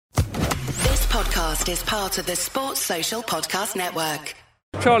podcast is part of the Sports Social Podcast Network.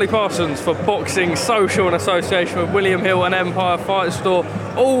 Charlie Parsons for Boxing Social in association with William Hill and Empire Fight Store.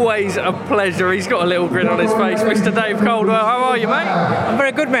 Always a pleasure. He's got a little grin on his face. Mr. Dave Coldwell, how are you, mate? I'm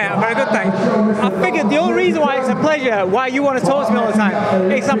very good, mate. I'm very good, thanks. I figured the only reason why it's a pleasure, why you want to talk to me all the time,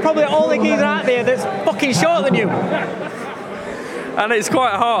 is I'm probably the only geezer out there that's fucking shorter than you. And it's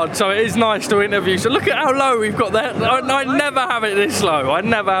quite hard, so it is nice to interview. So look at how low we've got there. I never have it this low.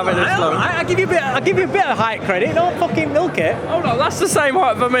 I give you a bit of height credit. Don't fucking milk it. Oh no, that's the same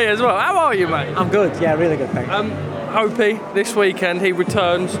height for me as well. How are you, mate? I'm good. Yeah, really good, thanks. Opie, this weekend he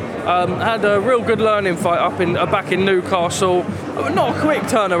returns. Had a real good learning fight back in Newcastle. Not a quick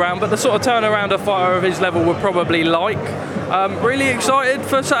turnaround, but the sort of turnaround a fighter of his level would probably like. Really excited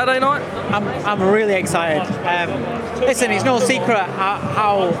for Saturday night? I'm really excited. Listen, it's no secret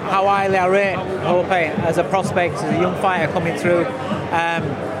how highly I rate Opie as a prospect, as a young fighter coming through.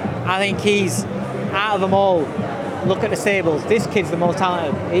 I think he's out of them all. Look at the stables. This kid's the most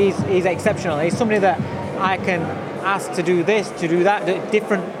talented. He's exceptional. He's somebody that I can ask to do this, to do that,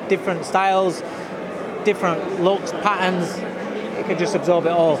 different styles, different looks, patterns. He can just absorb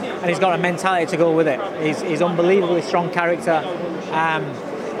it all, and he's got a mentality to go with it. He's unbelievably strong character,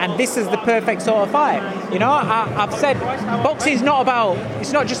 and this is the perfect sort of fight. You know, I've said boxing's not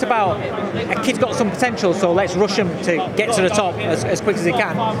just about a kid's got some potential, so let's rush him to get to the top as quick as he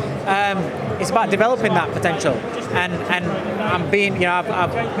can. It's about developing that potential, and I'm being, you know,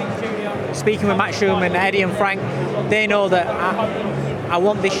 I've speaking with Matchroom and Eddie and Frank. They know that I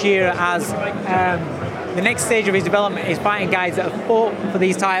want this year as the next stage of his development is fighting guys that have fought for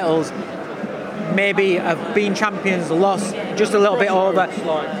these titles, maybe have been champions, lost just a little bit over,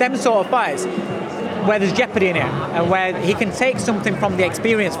 them sort of fights where there's jeopardy in it and where he can take something from the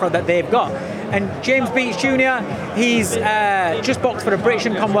experience that they've got. And James Beach Jr., he's just boxed for the British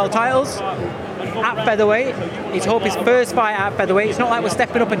and Commonwealth titles at featherweight. He's his first fight at featherweight. It's not like we're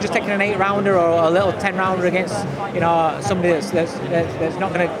stepping up and just taking an 8-rounder or a little 10-rounder against, you know, somebody that's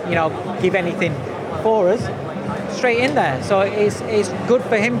not going to, you know, give anything for us. Straight in there. So it's good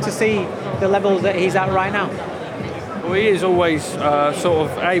for him to see the levels that he's at right now. Well, he is always sort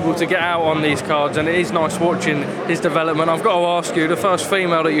of able to get out on these cards, and it is nice watching his development. I've got to ask you, the first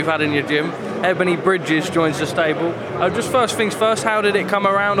female that you've had in your gym, Ebanie Bridges, joins the stable. Just first things first, how did it come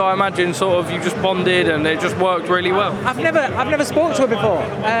around? I imagine sort of you just bonded and it just worked really well. I've never spoken to her before.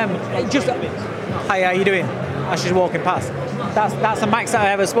 Hi, how you doing? As she's walking past. That's the max that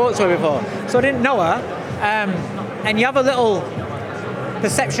I ever spoke to her before. So I didn't know her. And you have a little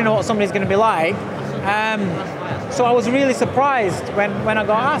perception of what somebody's going to be like. So I was really surprised when I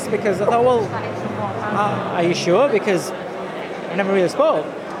got asked, because I thought, well, are you sure? Because I never really spoke.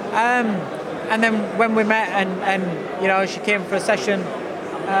 And then when we met and you know, she came for a session,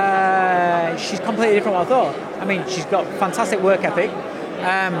 she's completely different from what I thought. I mean, she's got fantastic work ethic,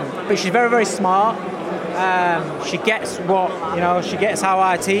 but she's very, very smart. She gets she gets how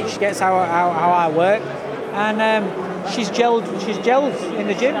I teach, she gets how I work, and she's gelled in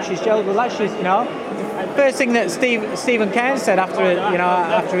the gym. She's gelled with that. She's, you know, first thing that Stephen Cairn said after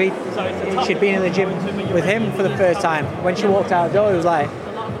she'd been in the gym with him for the first time, when she walked out the door, he was like,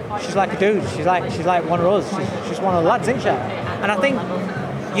 she's like a dude. She's like one of us. She's one of the lads, isn't she? And I think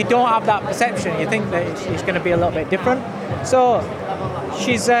you don't have that perception. You think that it's going to be a little bit different. So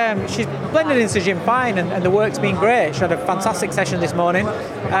she's blended into the gym fine, and the work's been great. She had a fantastic session this morning.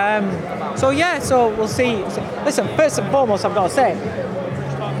 So we'll see. So, listen, first and foremost, I've got to say,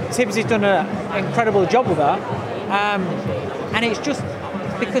 Tibbsy's done an incredible job with her, and it's just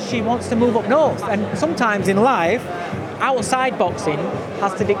because she wants to move up north. And sometimes in life, outside boxing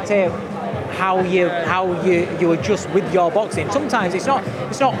has to dictate how you adjust with your boxing. Sometimes it's not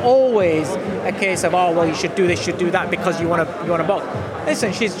always a case of, oh well, you should do this, should do that because you want to box.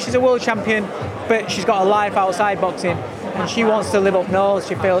 Listen, she's a world champion, but she's got a life outside boxing, and she wants to live up north.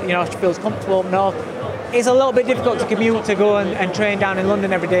 She feels comfortable up north. It's a little bit difficult to commute to go and train down in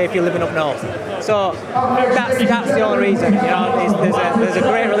London every day if you're living up north. So that's the only reason. You know, there's a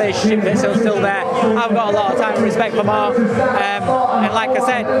great relationship that's still there. I've got a lot of time and respect for Mark, and like I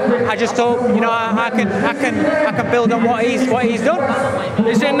said, I just hope, you know, I can build on what he's done.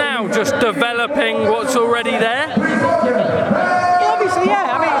 Is it now just developing what's already there? Obviously,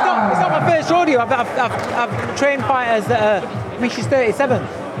 yeah. I mean, it's not my first rodeo. I've trained fighters that are. I mean, she's 37.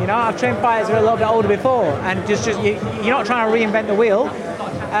 You know, I've trained fighters who are a little bit older before, and you're not trying to reinvent the wheel.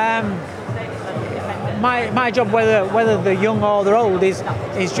 My job, whether they're young or they're old, is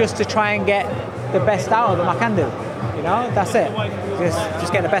just to try and get the best out of them I can do. You know, that's it.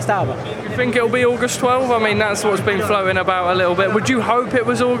 Just get the best out of them. you think it'll be August 12th? I mean, that's what's been floating about a little bit. Would you hope it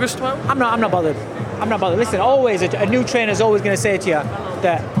was August 12th? I'm not bothered. Listen, always a new trainer's always going to say to you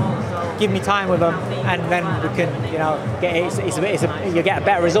that give me time with them, and then we can, you get a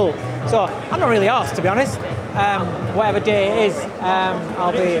better result. So I'm not really asked, to be honest. Whatever day it is,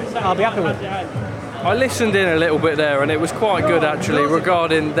 I'll be happy with. I listened in a little bit there, and it was quite good actually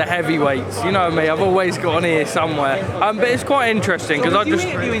regarding the heavyweights. You know me, I've always got an ear somewhere. But it's quite interesting because was you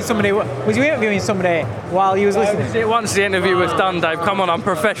interviewing somebody while you was listening? Once the interview was done, Dave. Come on, I'm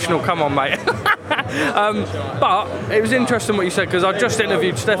professional. Come on, mate. But it was interesting what you said, because I just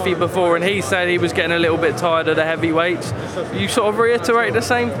interviewed Steffi before, and he said he was getting a little bit tired of the heavyweights. You sort of reiterate the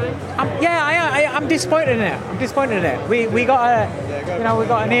same thing? I'm disappointed in it. We got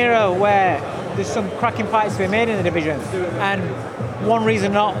an era where there's some cracking fights to be made in the division, and one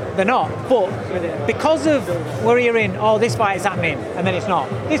reason they're not. But because of we're hearing, oh, this fight's happening and then it's not.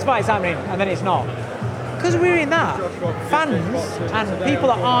 This fight's happening and then it's not. Because we're in that, fans and people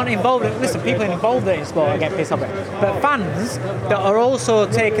that aren't involved people involved in sport get pissed off it. But fans that are also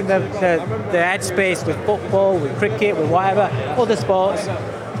taking the headspace with football, with cricket, with whatever, other sports,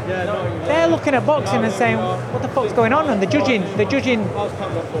 they're looking at boxing and saying, what the fuck's going on? And they're judging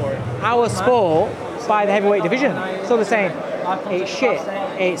our sport by the heavyweight division. So they're saying, it's shit,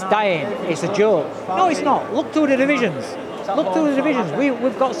 it's dying, it's a joke. No, it's not. Look through the divisions.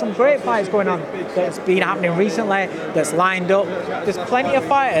 We've got some great fights going on that's been happening recently, that's lined up. There's plenty of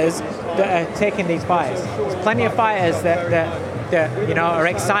fighters that are taking these fights. There's plenty of fighters that are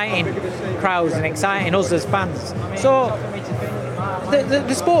exciting crowds and exciting us as fans. So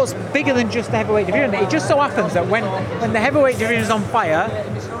the sport's bigger than just the heavyweight division. It just so happens that when the heavyweight division is on fire,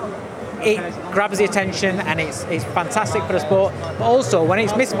 it grabs the attention and it's fantastic for the sport. But also when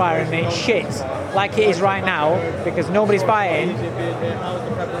it's misfiring and it's shit, like it is right now, because nobody's fighting,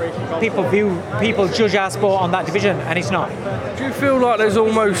 people judge our sport on that division, and it's not. Do you feel like there's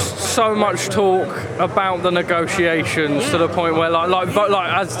almost so much talk about the negotiations to the point where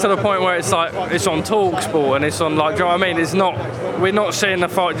it's on TalkSport and it's on, like, do you know what I mean? It's not. We're not seeing the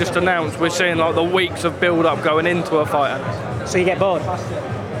fight just announced. We're seeing like the weeks of build up going into a fight. So you get bored.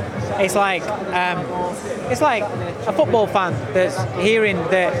 It's like a football fan that's hearing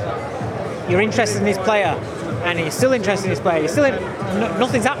that you're interested in this player, and you're still interested in this player.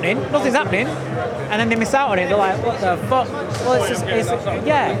 Nothing's happening, and then they miss out on it. They're like, what the fuck? Well, just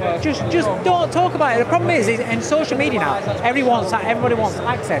don't talk about it. The problem is in social media now, everybody wants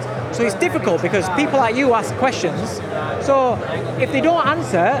access, so it's difficult because people like you ask questions. So if they don't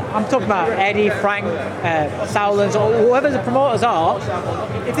answer, I'm talking about Eddie, Frank, Sowlands, or whoever the promoters are.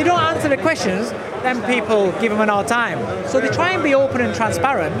 If they don't answer the questions, then people give them an hard time. So they try and be open and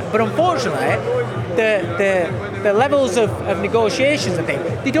transparent, but unfortunately, the levels of negotiations and things,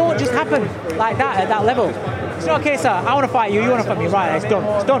 they don't just happen like that at that level. It's not a case of, I want to fight you, you want to fight me, right, it's done,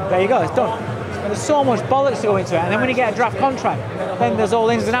 there you go, it's done. And there's so much bollocks to go into it, and then when you get a draft contract, then there's all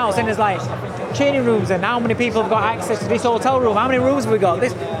ins and outs, and there's like changing rooms, and how many people have got access to this hotel room, how many rooms have we got,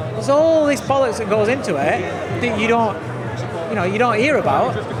 there's all this bollocks that goes into it that you don't hear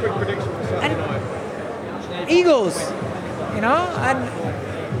about. And egos, and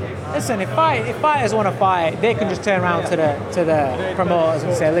listen, if fighters want to fight, they can just turn around to the promoters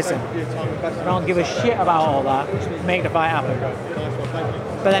and say, listen, I don't give a shit about all that, make the fight happen.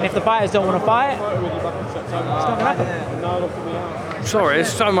 But then if the fighters don't want to fight, it's not going to happen. Sorry,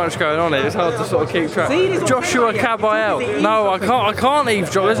 there's so much going on here. It's hard to sort of keep track. Joshua Caballel. No, I can't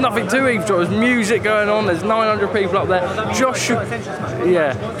eavesdrop. There's nothing to eavesdrop. There's music going on. There's 900 people up there. Joshua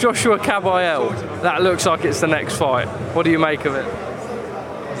Caballel. That looks like it's the next fight. What do you make of it?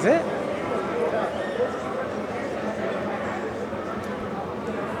 Is it?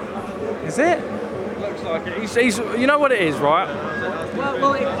 Is it? Looks like it. He's you know what it is, right?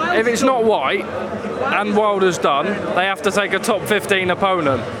 Well, if it's not White and Wilder's done, they have to take a top 15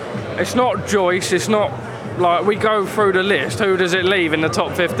 opponent. It's not Joyce, it's not like we go through the list. Who does it leave in the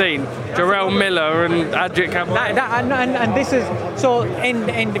top 15? Jarrell Miller and Ajit Caballel. And this is so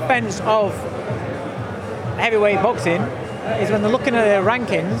in defence of heavyweight boxing, is when they're looking at the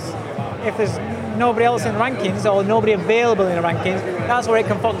rankings, if there's nobody else in the rankings or nobody available in the rankings, that's where it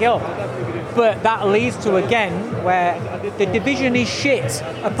can fuck you up. But that leads to, again, where the division is shit.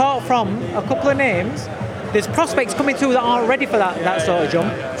 Apart from a couple of names, there's prospects coming through that aren't ready for that sort of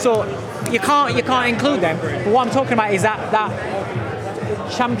jump. So you can't include them. But what I'm talking about is that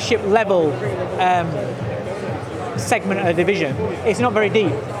championship level segment of the division. It's not very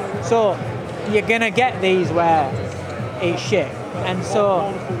deep. So you're going to get these where it's shit. And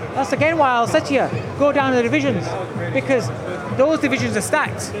so that's again why I'll say to you, go down the divisions, because those divisions are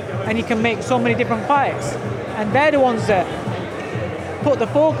stacked, and you can make so many different fights, and they're the ones that put the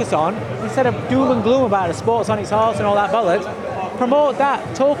focus on, instead of doom and gloom about the sports on its horse and all that bollocks. Promote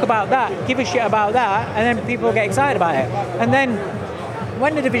that, talk about that, give a shit about that, and then people get excited about it. And then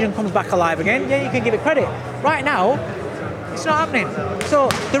when the division comes back alive again, yeah, you can give it credit. Right now, it's not happening. So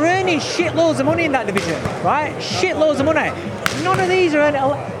they're earning shitloads of money in that division, right? Shitloads of money. None of these are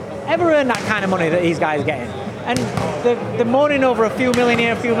ever earn that kind of money that these guys are getting. And they're moaning over a few million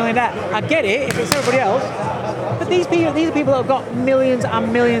here, a few million there. I get it if it's everybody else. But these are people that have got millions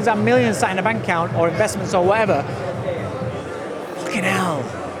and millions and millions sat in a bank account or investments or whatever.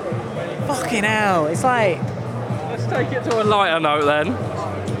 Fucking hell. It's like... Let's take it to a lighter note then.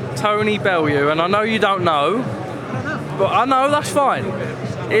 Tony Bellew, and I know you don't know, but I know that's fine.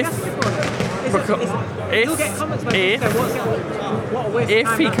 If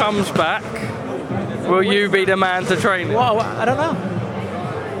he comes back, will you be the man to train him? Well, I don't know.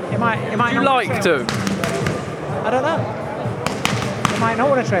 It might Would you like to? I don't know. He might not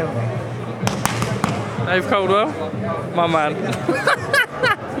want to train with me. Dave Coldwell, my man.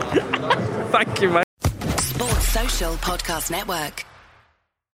 Thank you, mate. Sports Social Podcast Network.